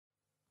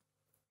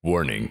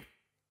Warning.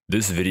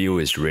 This video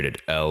is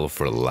rated L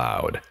for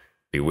loud.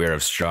 Beware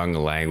of strong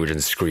language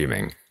and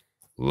screaming.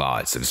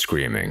 Lots of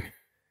screaming.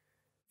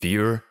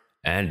 Viewer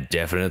and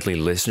definitely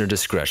listener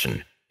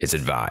discretion is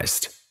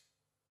advised.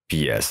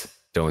 P.S.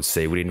 Don't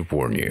say we didn't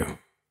warn you.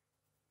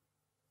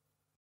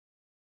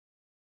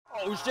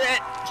 Oh shit!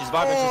 She's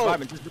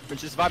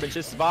vibing,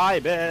 she's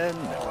vibing.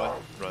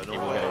 Run We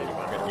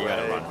away.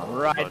 gotta run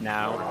right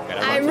now.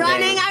 I'm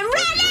running!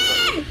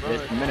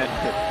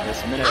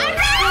 This minute.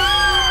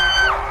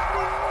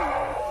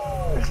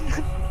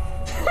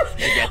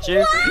 I get you.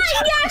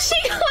 Yeah,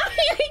 she got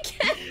me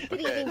again!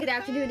 Good evening, good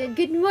afternoon, and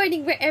good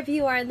morning wherever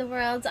you are in the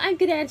world. I'm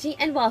Good Angie,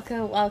 and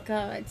welcome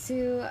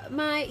to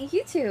my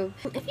YouTube.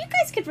 If you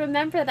guys could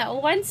remember that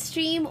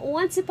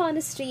once upon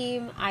a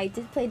stream, I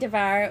did play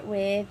Devour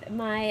with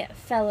my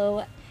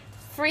fellow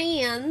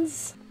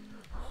friends.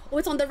 Oh,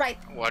 it's on the right.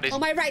 What is? On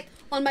my right.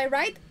 On my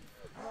right.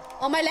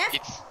 On my left.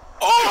 It's...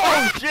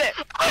 Oh shit!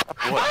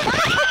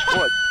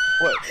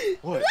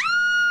 What?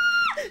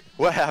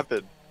 What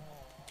happened?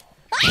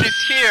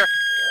 She's here.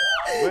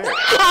 Where?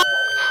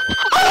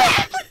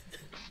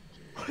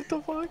 What the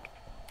fuck?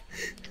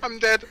 I'm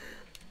dead.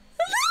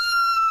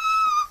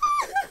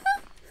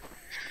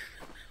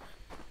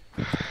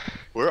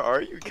 Where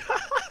are you?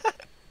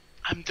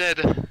 I'm dead.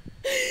 Fuck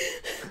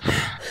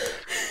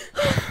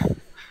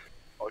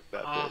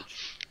that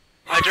bitch.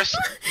 I just...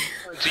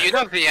 Do you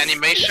know the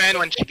animation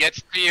when she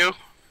gets to you?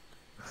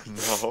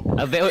 No.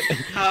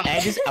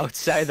 Ed is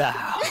outside the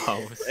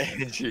house.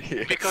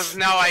 Angie. Because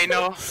now I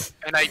know,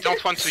 and I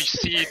don't want to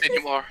see it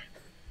anymore.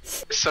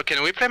 So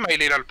can we play My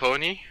Little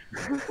Pony?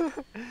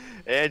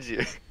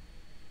 Angie.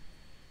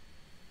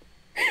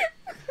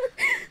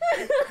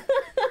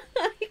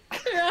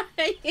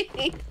 I'm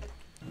crying.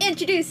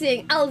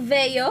 Introducing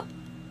Alveo,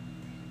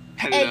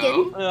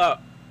 Hello?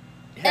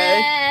 Egan,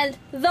 and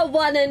the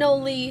one and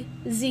only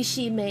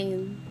Zishi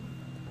Main.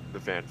 The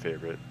fan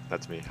favorite.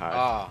 That's me.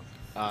 Hi.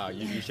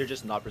 You should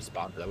just not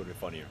respond. That would be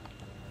funnier.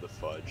 The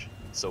fudge.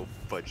 So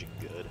fudging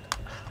good.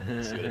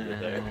 See what I did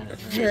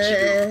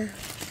there?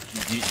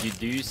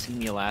 Do you see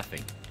me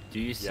laughing? Do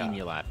you see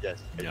me laughing?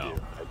 Yes, I No.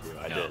 do.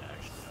 I No. did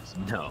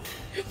actually. No.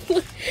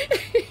 What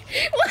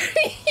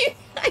are you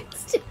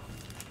guys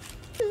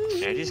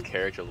doing? Angie's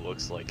character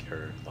looks like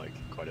her, like,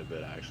 quite a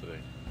bit actually.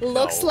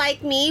 Looks No.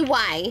 like me?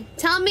 Why?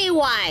 Tell me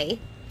why.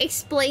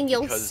 Explain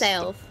Because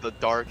yourself. the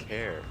dark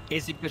hair.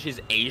 Is it because she's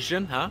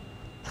Asian, huh?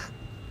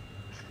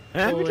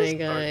 Oh We're my just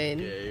god.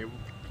 gay.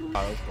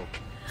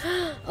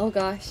 Oh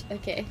gosh,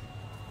 okay.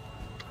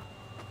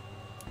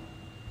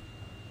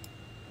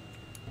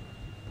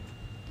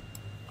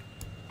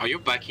 Are you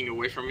backing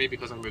away from me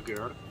because I'm a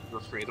girl? You're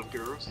afraid of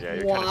girls? Yeah,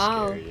 you're Wow.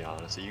 kind of scary,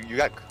 honestly. You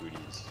got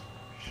cooties.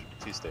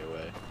 Please stay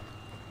away.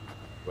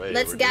 Wait,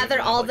 Let's we're doing gather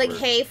that all like the we're-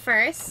 hay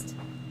first.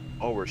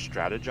 Oh, we're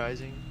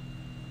strategizing?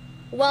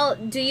 Well,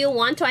 do you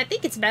want to? I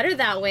think it's better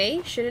that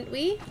way, shouldn't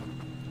we?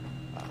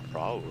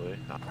 Probably.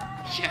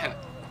 Yeah.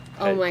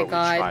 Oh Hey, my but we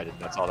god. tried it.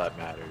 That's all that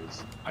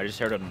matters. I just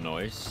heard a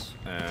noise.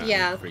 And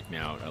Yeah. It freaked me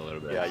out a little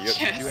bit. Yeah, you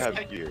Yes, do have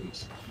I-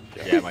 ears.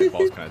 Yeah, my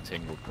balls kind of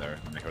tingled there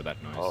when I heard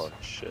that noise. Oh,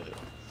 shit.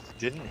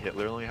 Didn't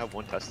Hitler only have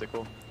one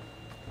testicle?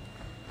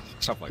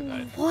 Something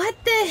like that. What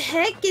the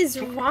heck is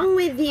wrong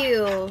with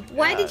you?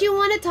 Why did Yeah. you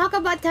want to talk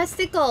about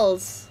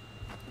testicles?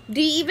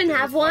 Do you even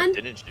have one?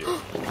 Didn't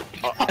you?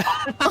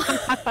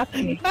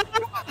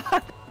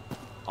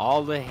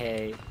 All the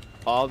hay,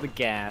 all the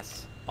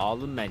gas, all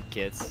the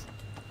medkits,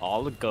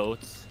 all the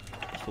goats,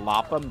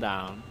 plop them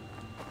down,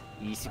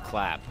 easy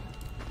clap.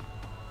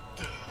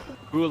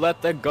 Who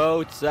let the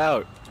goats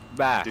out?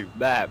 Bat, Dude.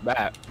 bat,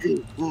 bat.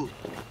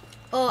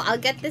 Oh, I'll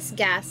get this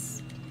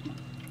gas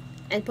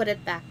and put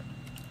it back.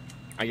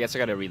 I guess I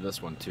gotta read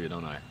this one too,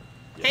 don't I?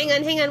 Hang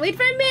on, wait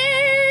for me.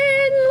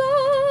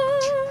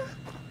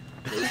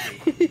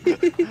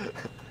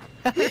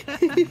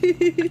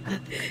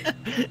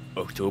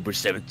 October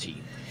 17th.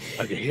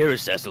 I can hear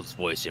Cecil's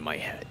voice in my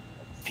head.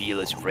 Feel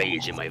his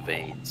rage in my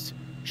veins.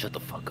 Shut the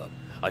fuck up.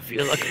 I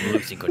feel like I'm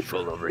losing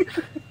control over it.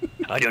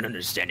 I don't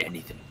understand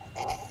anything.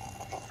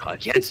 I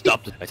can't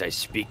stop them as I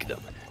speak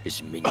them.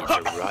 His minions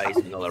are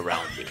rising all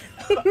around me.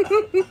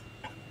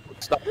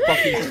 Stop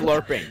fucking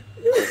slurping.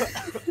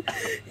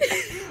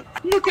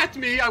 Look at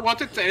me, I want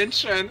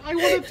attention. I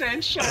want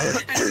attention.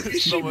 And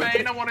she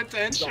main, I want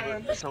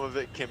attention. Some of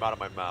it came out of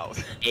my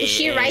mouth. Is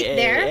she right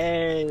there?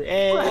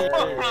 Hey.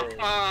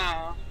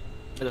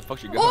 Where the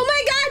fuck's your gun? Oh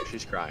my god!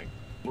 She's crying.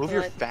 Move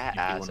your God. fat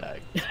ass,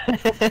 egg.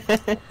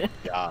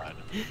 God.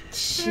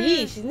 Sheesh,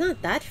 she's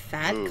not that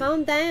fat. Ooh.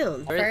 Calm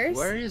down. First.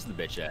 Where is the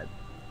bitch at?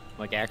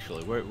 Like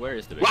actually, where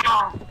is the bitch?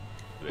 Wow!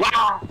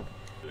 Wow!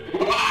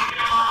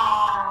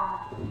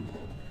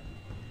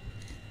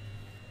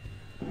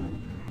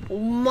 Oh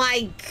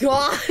my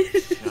god!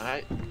 Can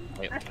I?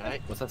 Can I?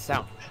 What's that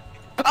sound?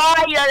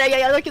 Oh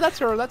yeah. Look, that's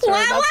her. That's her.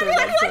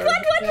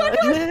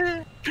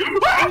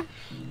 What?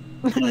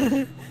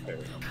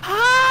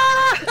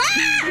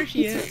 There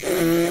she is.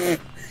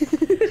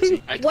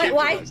 See, I What? can't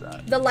Why? realize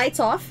that. The lights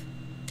off?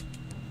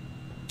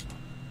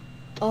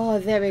 Oh,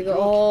 there we go. Are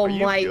Oh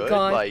you my good?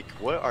 god. Like,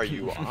 what are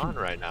you on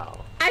right now?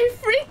 I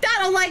freaked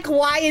out. I'm like,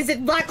 why is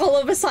it black all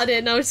of a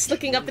sudden? I was just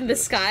looking up in the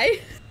sky.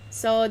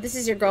 So, this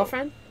is your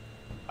girlfriend?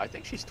 I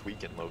think she's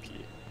tweaking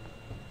low-key.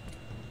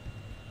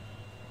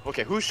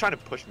 Okay, who's trying to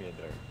push me in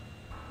there?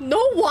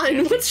 No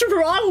one! What's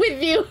wrong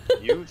with you?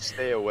 You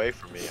stay away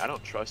from me. I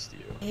don't trust you.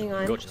 Hang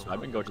on. Go to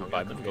vibing, go to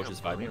vibing, go to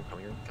vibing.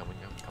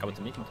 Come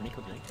to me, come to me,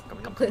 come to me.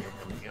 Come to me.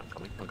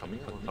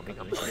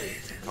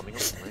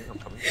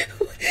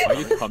 Are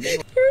you coming?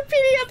 You're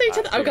repeating after each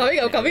other. I'm coming,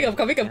 I'm coming, I'm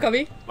coming, I'm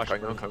coming.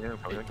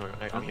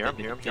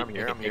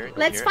 I'm here.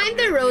 Let's find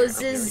the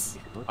roses.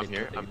 I'm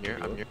here.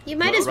 You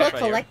might as well Right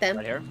here, collect them.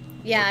 Right here.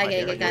 Yeah, I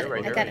got it.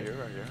 I got it.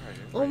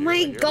 Oh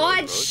my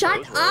god,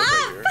 shut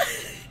up!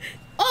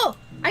 Oh,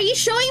 are you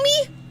showing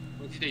me?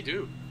 What did they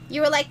do?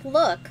 You were like,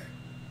 look.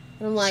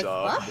 And I'm like,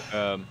 Sup? what?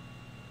 I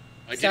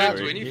Sorry. didn't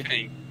do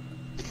anything.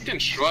 You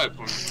didn't show up.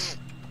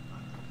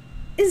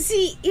 Is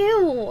he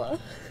ew?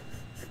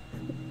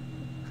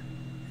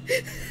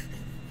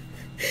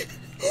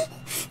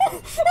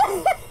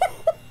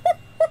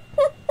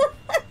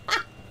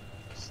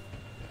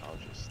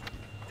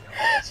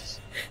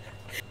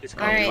 It's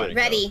Alright,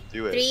 ready.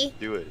 Do it. 3,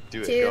 Do it.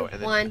 2, Go.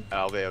 And then 1.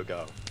 Alveo,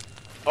 go.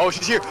 Oh,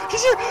 she's here.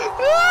 She's here.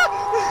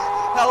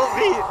 Ah! Help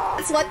me.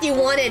 That's what you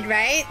wanted,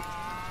 right?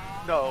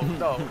 No.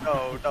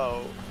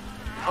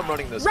 I'm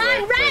running this Run, way.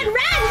 run, Later. run!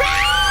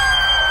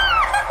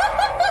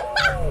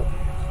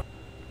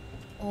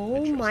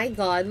 Oh my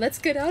god, let's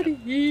get out of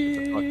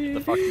here. The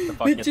fuck,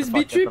 Bitches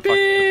be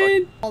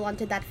tripping. Hold on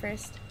to that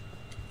first.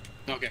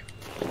 Okay.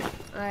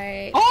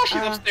 Alright. Oh,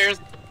 she's upstairs.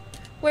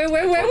 Where? She's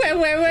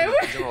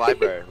in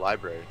the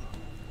library.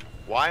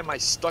 Why am I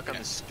stuck on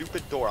this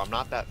stupid door? I'm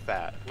not that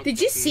fat. Did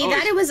you see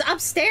that? It was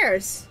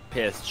upstairs.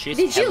 Pissed. She's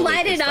Did you heavily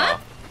light it pissed up?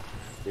 off.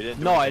 We didn't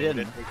do No, I anything.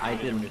 didn't. I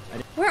didn't.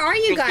 Where are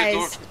you Close the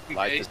door. guys?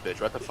 Light this bitch.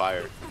 We're at the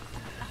fire.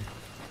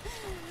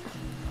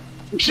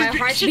 She's My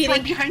heart's she's beating.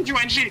 right behind you,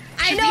 Angie.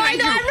 I know, I'm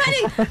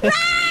running! Run,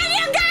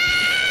 you guys!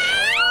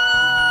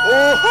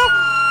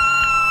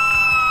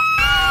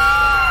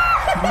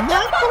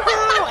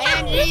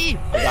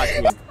 I got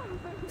you.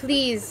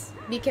 Please,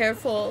 be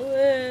careful.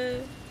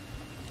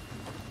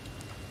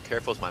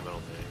 Careful's my middle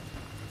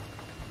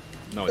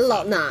name. No, it's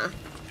not. Nah.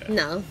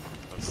 No.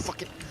 I'm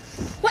fucking.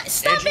 What?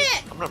 Stop Angie,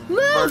 it! I'm gonna Move!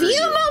 murder You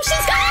you. move!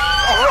 She's coming!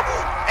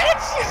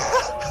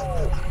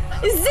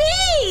 Z!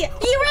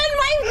 You were in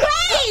my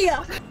way!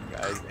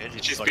 Guys, Angie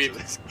She's sucks at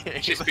pissed. this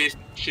game. She's pissed.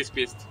 She's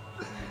pissed.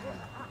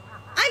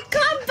 I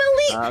can't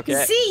believe.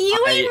 Okay. See, you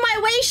were in my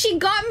way. She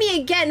got me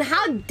again.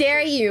 How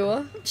dare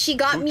you? She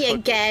got Who me took it?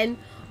 again,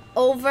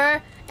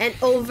 over and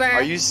over.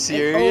 Are you and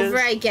serious? over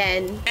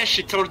again. Yeah,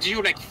 she told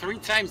you like 3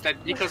 times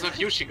that because of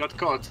you she got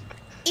caught.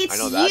 It's I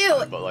know that you.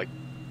 time, but like.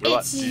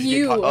 It's did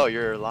you. get caught? Oh,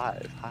 you're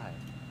alive. Hi.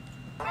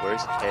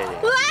 Where's Kay?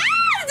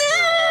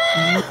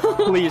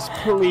 Please,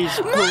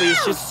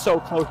 she's so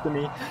close to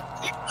me.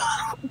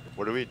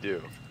 What do we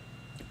do?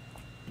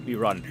 We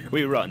run.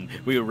 Where? Where?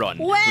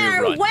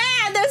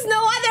 There's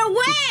no other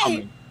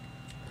way.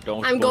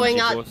 Don't I'm going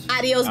out.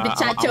 Adios,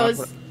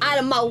 bichachos. Out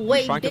of my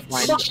way, I'm bitch.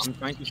 trying to find. She's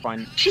coming! She's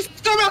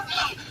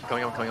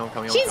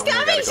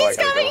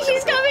coming.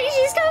 She's coming.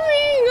 She's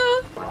coming.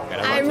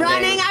 I'm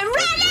running.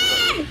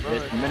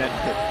 This minute.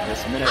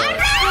 I'm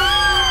running.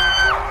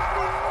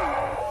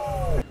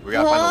 We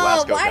gotta find the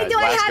last go, Why guys. do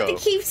I Last have go.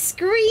 to keep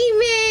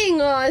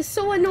screaming? Oh, it's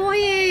so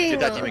annoying. Get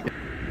that team again.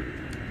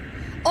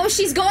 Oh,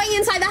 she's going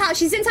inside the house.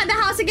 She's inside the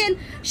house again.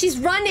 She's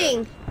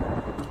running.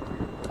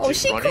 Oh,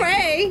 She's she running?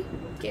 cray.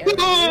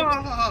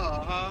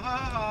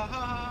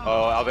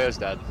 Oh, Alveo's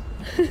dead.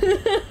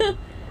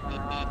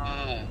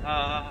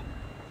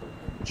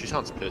 She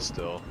sounds pissed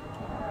still.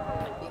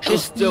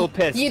 She's still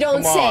pissed. You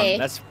don't Come say. On.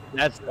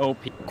 That's OP.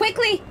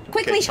 Quickly,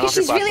 Okay, turn off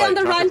she's your really on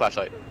the run.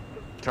 flashlight.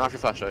 Turn off your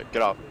flashlight.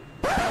 Get up.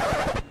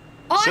 Oh,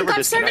 I Server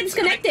got server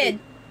disconnected.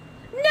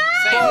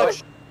 No!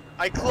 Clutched.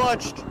 I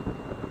clutched.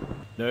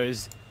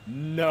 There's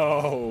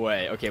no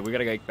way. Okay, we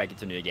gotta get back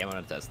into the game. I'm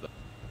gonna test them.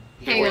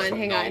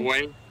 Hang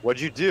on.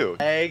 What'd you do?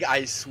 Egg,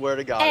 I swear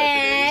to God.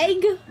 Egg.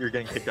 If it is, you're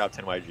getting kicked out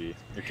 10 YG.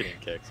 You're getting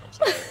kicked. I'm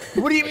sorry.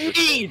 What do you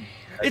mean?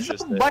 It's It's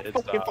just not it. my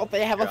It's fucking not. fault.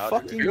 They have a You're out.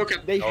 fucking. Look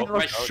at- They Nope, have a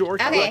nope,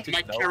 short. Okay.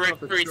 My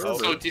character is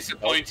so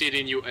disappointed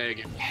in you, Egg.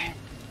 Yeah, I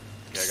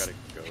gotta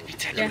go. Let me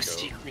tell Yeah. you a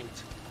secret.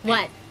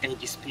 What?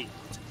 Egg is pissed.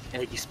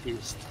 Egg is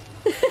pissed.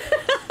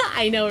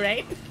 I know,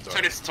 right?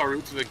 Tell the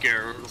story to the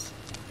girls.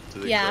 To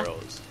the Yeah.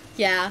 girls.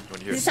 Yeah. When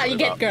you hear This is how you story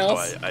get about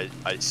girls. how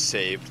I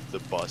saved the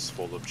bus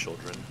full of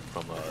children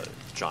from a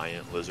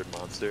giant lizard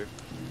monster.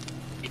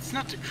 It's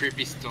not a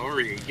creepy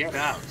story. Get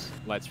out.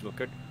 Lights look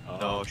good.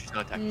 No, she's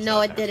not attacking.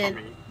 No, she's it not attacking.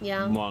 didn't.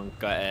 Yeah.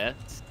 Monka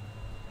ass.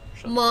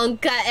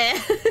 Monka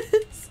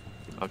ass.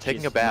 I'm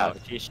taking a bath.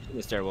 No,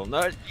 she's terrible.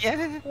 No,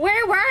 yeah.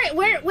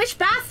 Where? Which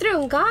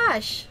bathroom?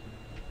 Gosh.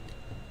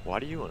 Why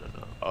do you want to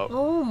know? Oh,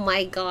 Oh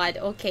my god.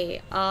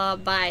 Okay.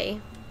 Bye.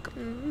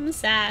 I'm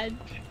sad.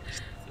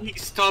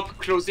 Stop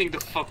closing the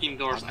fucking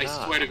doors. I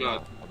swear to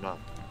God. I'm not.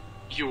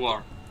 You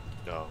are.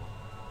 No.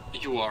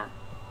 You are.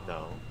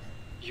 No.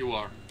 You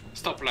are.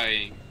 Stop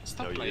lying.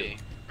 Stop No, you lying.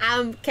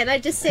 Can I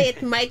just say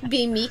it might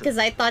be me because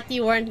I thought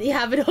you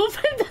haven't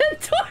opened the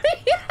door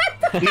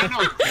yet. No,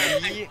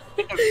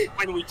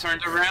 when we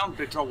turned around,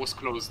 the door was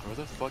closed. Where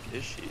the fuck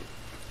is she?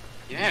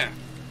 Yeah.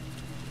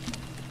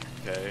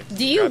 Okay.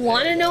 Do you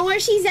want to know where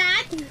she's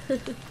at?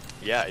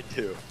 Yeah, I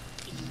do.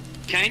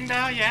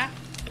 Kinda, yeah.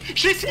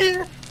 She's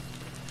here!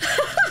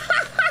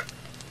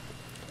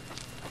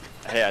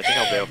 Hey, I think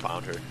I may have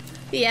found her.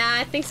 Yeah,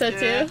 I think so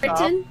too. Stop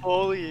Burton?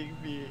 bullying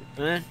me.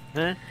 I'm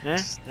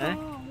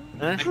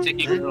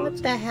taking What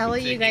the hell are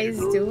you guys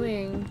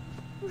doing?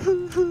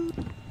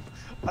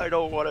 I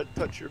don't want to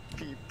touch your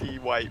pee-pee,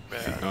 white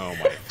man. Oh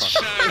my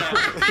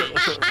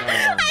fucking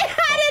I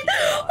had it!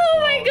 Oh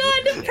my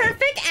god, the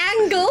perfect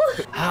angle!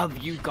 Have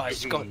you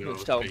guys got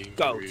yourself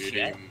goats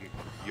yet?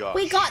 Yuck.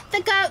 We got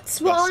the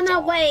goats, we're on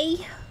our way.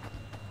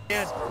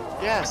 Yes.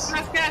 Yes.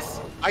 Enough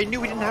gas! I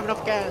knew we didn't have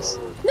enough gas.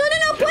 No,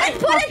 put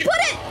it!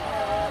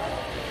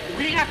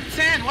 We had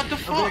 10, what the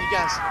I'm going fuck?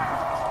 gas.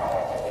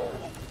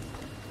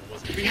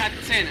 We had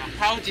 10,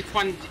 how did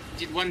one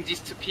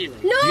disappear?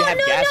 No, You have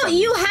gas on you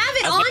you. have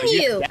it on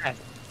you!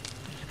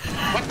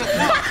 What the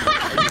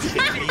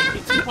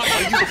fuck?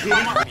 Are you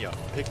kidding me?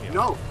 Pick me up.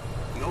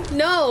 No.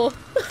 No.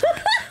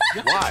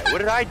 Why? What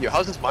did I do?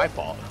 How's this my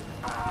fault?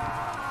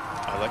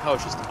 I like how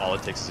it's just all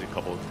it takes is a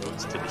couple of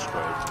goats to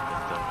destroy it.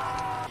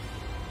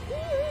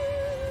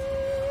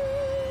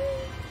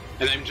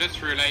 And I'm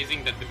just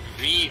realizing that the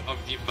V of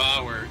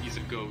Devour is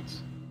a goat.